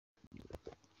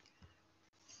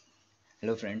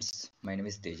Hello friends, my name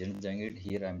is Tejan Jangid.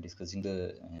 Here I am discussing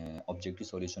the objective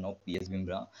solution of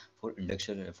P.S.Bimbhra for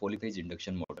polyphase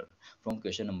induction motor from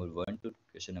question number 1 to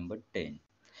question number 10.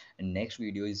 And next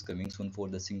video is coming soon for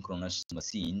the synchronous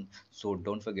machine. So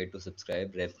don't forget to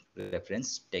subscribe,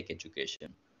 reference tech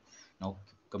education. Now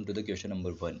come to the question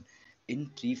number 1. In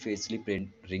three-phase slip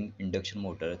ring induction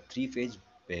motor, three-phase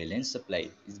balance supply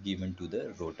is given to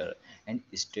the rotor and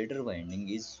stator winding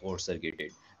is short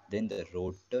circuited. Then the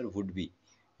rotor would be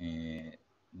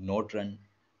not run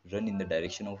in the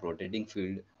direction of rotating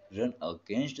field, run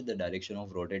against the direction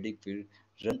of rotating field,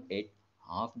 run at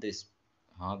half the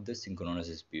half the synchronous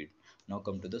speed. Now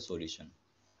come to the solution.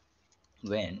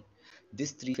 When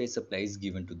this three-phase supply is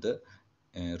given to the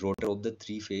rotor of the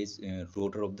three-phase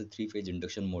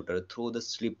induction motor through the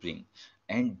slip ring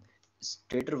and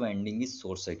stator winding is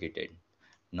short circuited.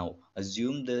 Now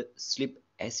assume the slip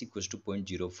s equals to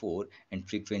 0.04 and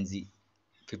frequency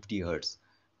 50 hertz.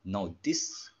 Now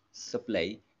this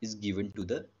supply is given to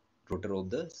the rotor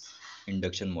of the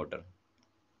induction motor,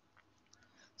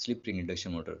 slip ring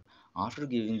induction motor. After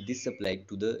giving this supply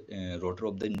to the rotor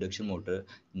of the induction motor,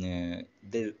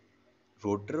 the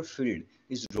rotor field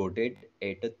is rotate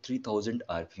at a 3000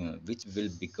 rpm, which will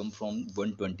become from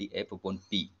 120 f upon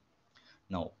p.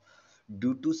 Now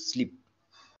due to slip,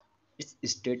 its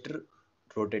stator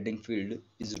rotating field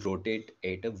is rotate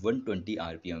at a 120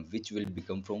 rpm, which will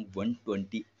become from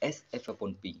 120 sf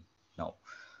upon p. Now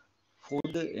for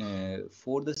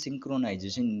the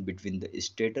synchronization between the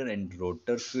stator and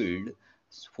rotor field,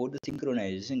 for the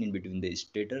synchronization in between the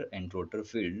stator and rotor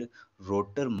field,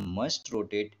 rotor must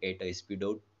rotate at a speed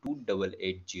of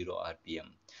 2880 rpm.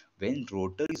 When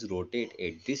rotor is rotate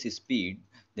at this speed,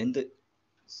 then the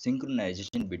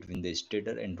synchronization between the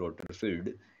stator and rotor field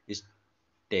is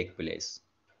take place.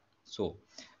 So,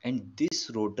 and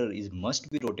this rotor is must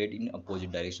be rotate in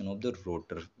opposite direction of the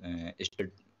rotor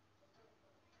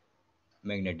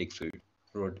magnetic field,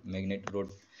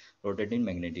 rotating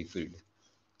magnetic field.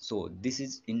 So this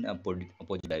is in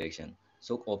opposite direction.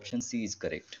 So option C is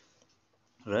correct.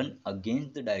 Run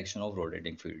against the direction of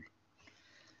rotating field.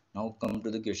 Now come to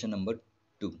the question number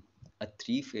 2. A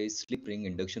three-phase slip ring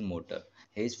induction motor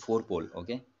has 4 pole,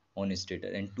 okay, on stator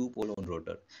and 2 pole on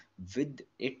rotor, with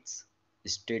its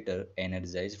stator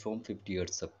energized from 50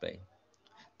 hertz supply.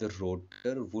 The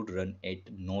rotor would run at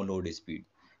no load speed.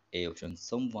 A option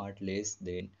somewhat less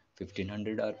than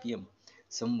 1500 rpm,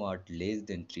 somewhat less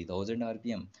than 3000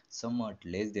 rpm, somewhat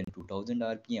less than 2000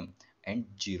 rpm, and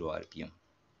 0 rpm.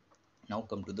 Now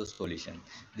come to the solution.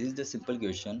 This is the simple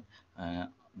question.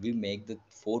 We make the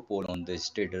 4 pole on the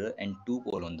stator and 2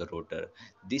 pole on the rotor.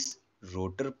 This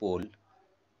rotor pole,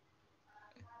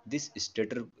 this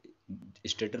stator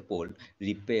pole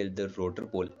repel the rotor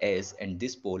pole S, and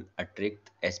this pole attract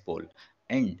S pole,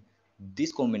 and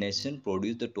this combination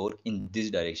produce the torque in this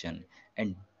direction,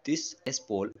 and this S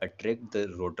pole attract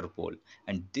the rotor pole,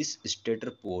 and this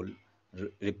stator pole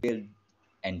repel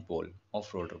N pole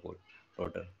of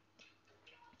rotor.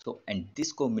 So and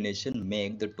this combination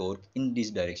make the torque in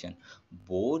this direction.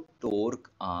 Both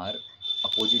torque are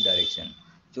opposite direction.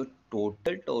 So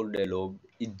total torque developed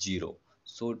is 0.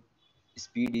 So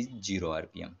speed is 0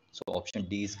 rpm. So option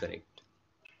D is correct.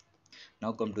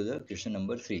 Now come to the question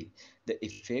number 3. The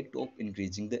effect of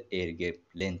increasing the air gap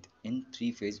length in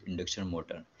three-phase induction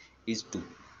motor is to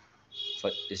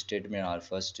first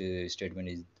statement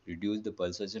is reduce the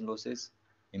pulsation losses,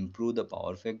 improve the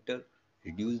power factor,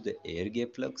 reduce the air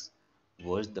gap flux,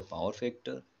 worse the power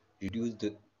factor, reduce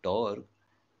the torque,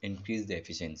 increase the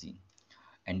efficiency.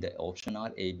 And the option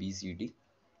are A, B, C, D.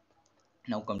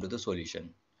 Now come to the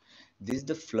solution. This is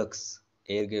the flux,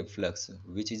 air gap flux,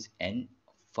 which is N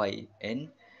phi N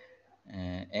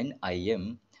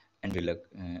NIM and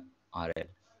RL.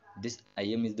 This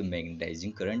IM is the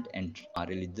magnetizing current and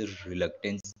RL is the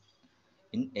reluctance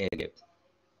in air gap.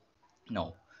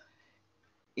 Now,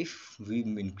 if we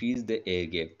increase the air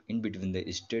gap in between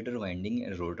the stator winding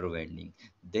and rotor winding,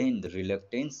 then the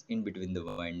reluctance in between the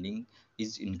winding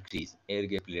is increased. Air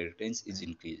gap reluctance is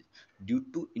increased. Due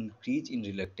to increase in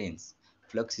reluctance,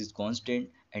 flux is constant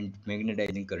and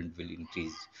magnetizing current will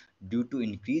increase. Due to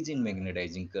increase in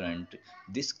magnetizing current,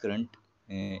 this current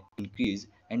increase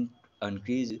and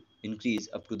increase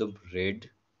up to the red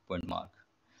point mark.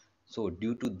 So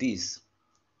due to this,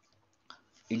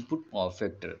 input power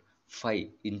factor phi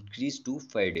increased to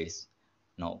 5 days.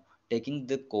 Now taking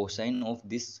the cosine of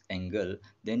this angle,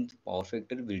 then power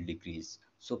factor will decrease.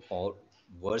 So power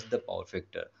what's the power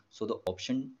factor? So the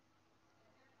option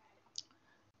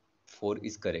 4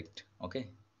 is correct. Okay.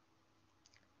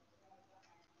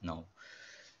 Now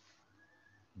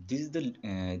This is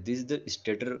the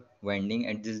stator winding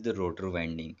and this is the rotor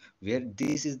winding, where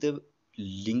this is the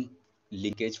link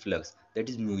linkage flux, that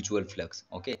is mutual flux.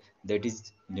 Okay, that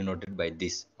is denoted by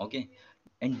this. Okay,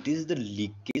 and this is the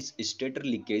leakage stator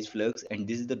leakage flux and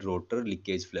this is the rotor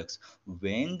leakage flux.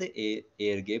 When the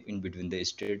air gap in between the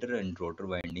stator and rotor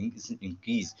winding is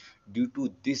increased, due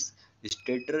to this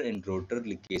stator and rotor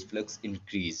leakage flux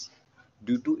increase.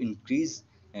 Due to increase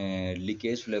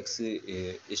leakage flux,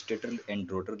 stator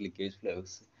and rotor leakage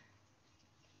reactance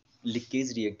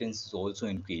is also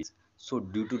increase. So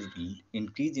due to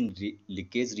increase in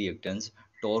leakage reactance,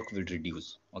 torque will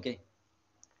reduce. Okay,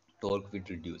 torque will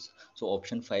reduce. So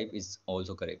option 5 is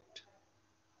also correct.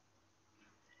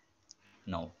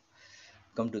 Now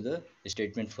come to the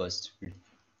statement first.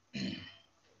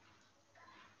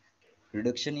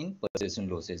 Reduction in pulsation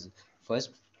losses.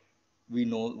 First, we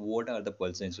know what are the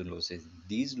pulsation losses.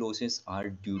 These losses are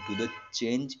due to the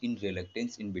change in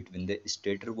reluctance in between the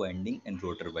stator winding and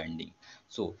rotor winding.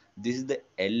 So this is the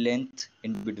L length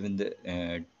in between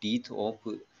the teeth of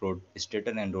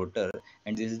stator and rotor,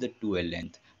 and this is the 2L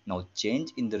length. Now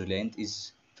change in the length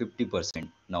is 50%.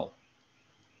 Now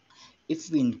if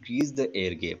we increase the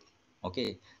air gap,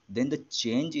 okay, then the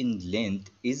change in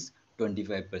length is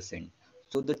 25%.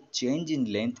 So the change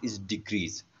in length is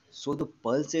decreased, so the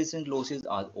pulsation losses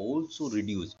are also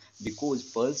reduced, because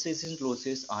pulsation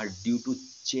losses are due to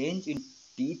change in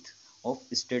teeth of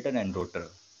stator and rotor.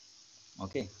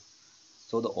 Okay,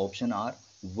 so the option are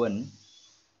 1,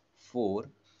 4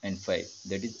 and 5,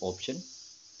 that is option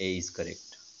A is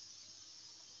correct.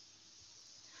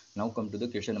 Now come to the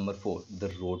question number 4.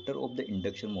 The rotor of the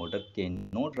induction motor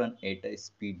cannot run at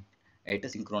a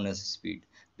synchronous speed,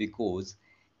 because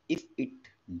if it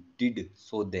did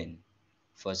so, then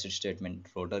first statement,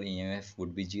 rotor EMF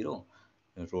would be 0,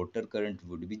 rotor current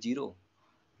would be 0,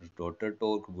 rotor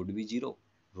torque would be 0,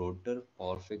 rotor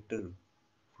power factor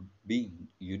would be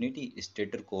unity,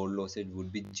 stator core losses would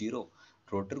be 0,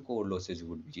 rotor core losses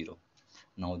would be 0.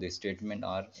 Now the statement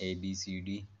are A, B, C,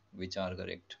 D, which are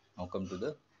correct. Now come to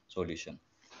the solution.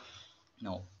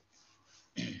 Now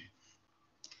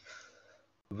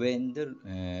when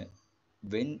the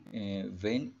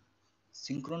when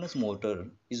synchronous motor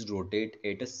is rotate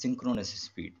at a synchronous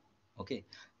speed, okay,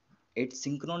 at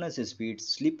synchronous speed,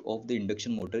 slip of the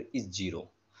induction motor is 0.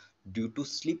 Due to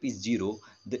slip is 0,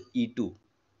 the E2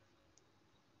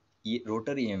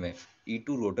 rotor EMF, E2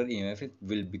 rotor EMF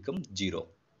will become 0,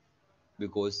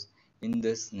 because in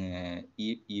this E2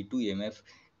 EMF,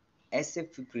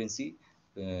 SF frequency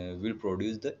will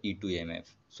produce the E2 EMF.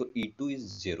 So E2 is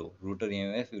 0, rotor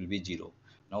EMF will be 0.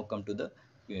 Now come to the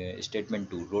statement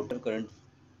 2, rotor current.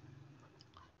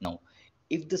 Now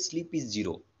if the slip is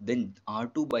 0, then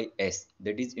R2 by S,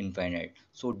 that is infinite,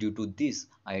 so due to this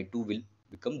I2 will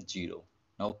become 0.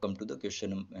 Now come to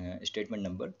the statement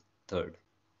number third.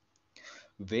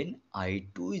 When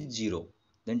I2 is 0,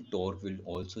 then torque will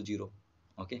also 0.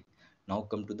 Okay, now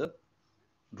come to the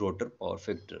rotor power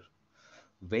factor.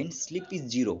 When slip is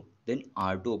 0, then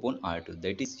R2 upon R2,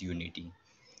 that is unity.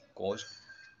 Cos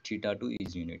theta 2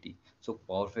 is unity. So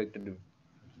power factor will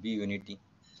be unity.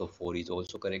 So 4 is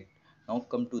also correct. Now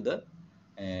come to the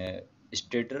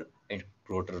stator and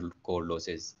rotor core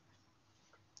losses.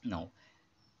 Now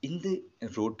in the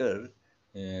rotor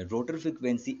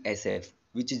frequency SF,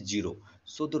 which is 0,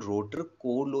 so the rotor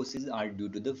core losses are due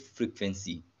to the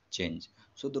frequency change,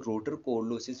 so the rotor core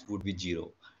losses would be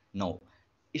 0. Now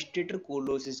stator core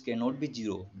losses cannot be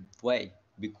 0. Why?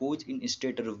 Because in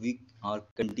stator we are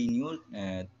continuous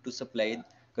to supply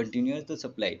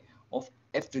of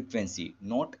F frequency,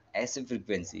 not SF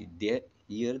frequency. There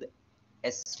here the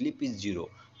S slip is 0,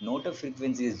 not a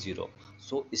frequency is 0.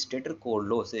 So stator core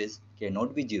losses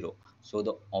cannot be 0. So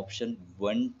the option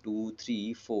 1, 2,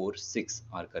 3, 4, 6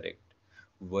 are correct.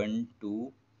 1,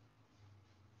 2,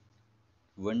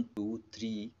 1, 2,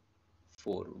 3,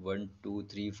 4. 1, 2,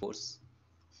 3, 4,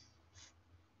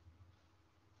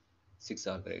 6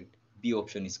 are correct. B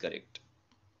option is correct.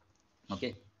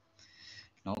 Okay.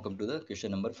 Now come to the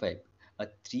question number 5. A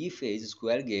three-phase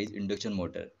square gauge induction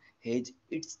motor has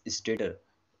its stator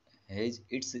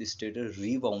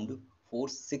rewound for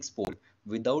 6 pole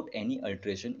without any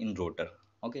alteration in rotor.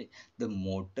 Okay, the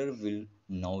motor will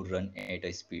now run at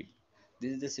a speed.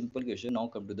 This is the simple question. Now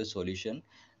come to the solution.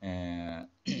 Uh,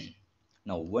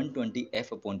 now 120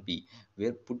 F upon P,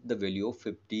 where put the value of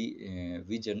 50.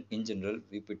 In general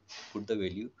we put the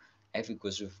value F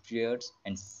equals to 50 hertz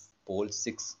and pole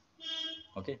 6.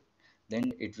 Okay,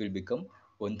 then it will become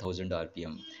 1000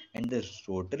 rpm, and the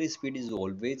rotary speed is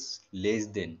always less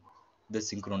than the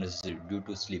synchronous speed due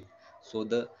to slip. So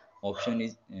the option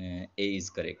is A is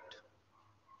correct.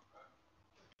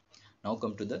 Now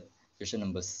come to the question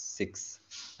number 6.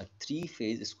 A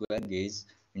three-phase square gauge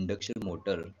induction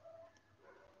motor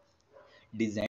designed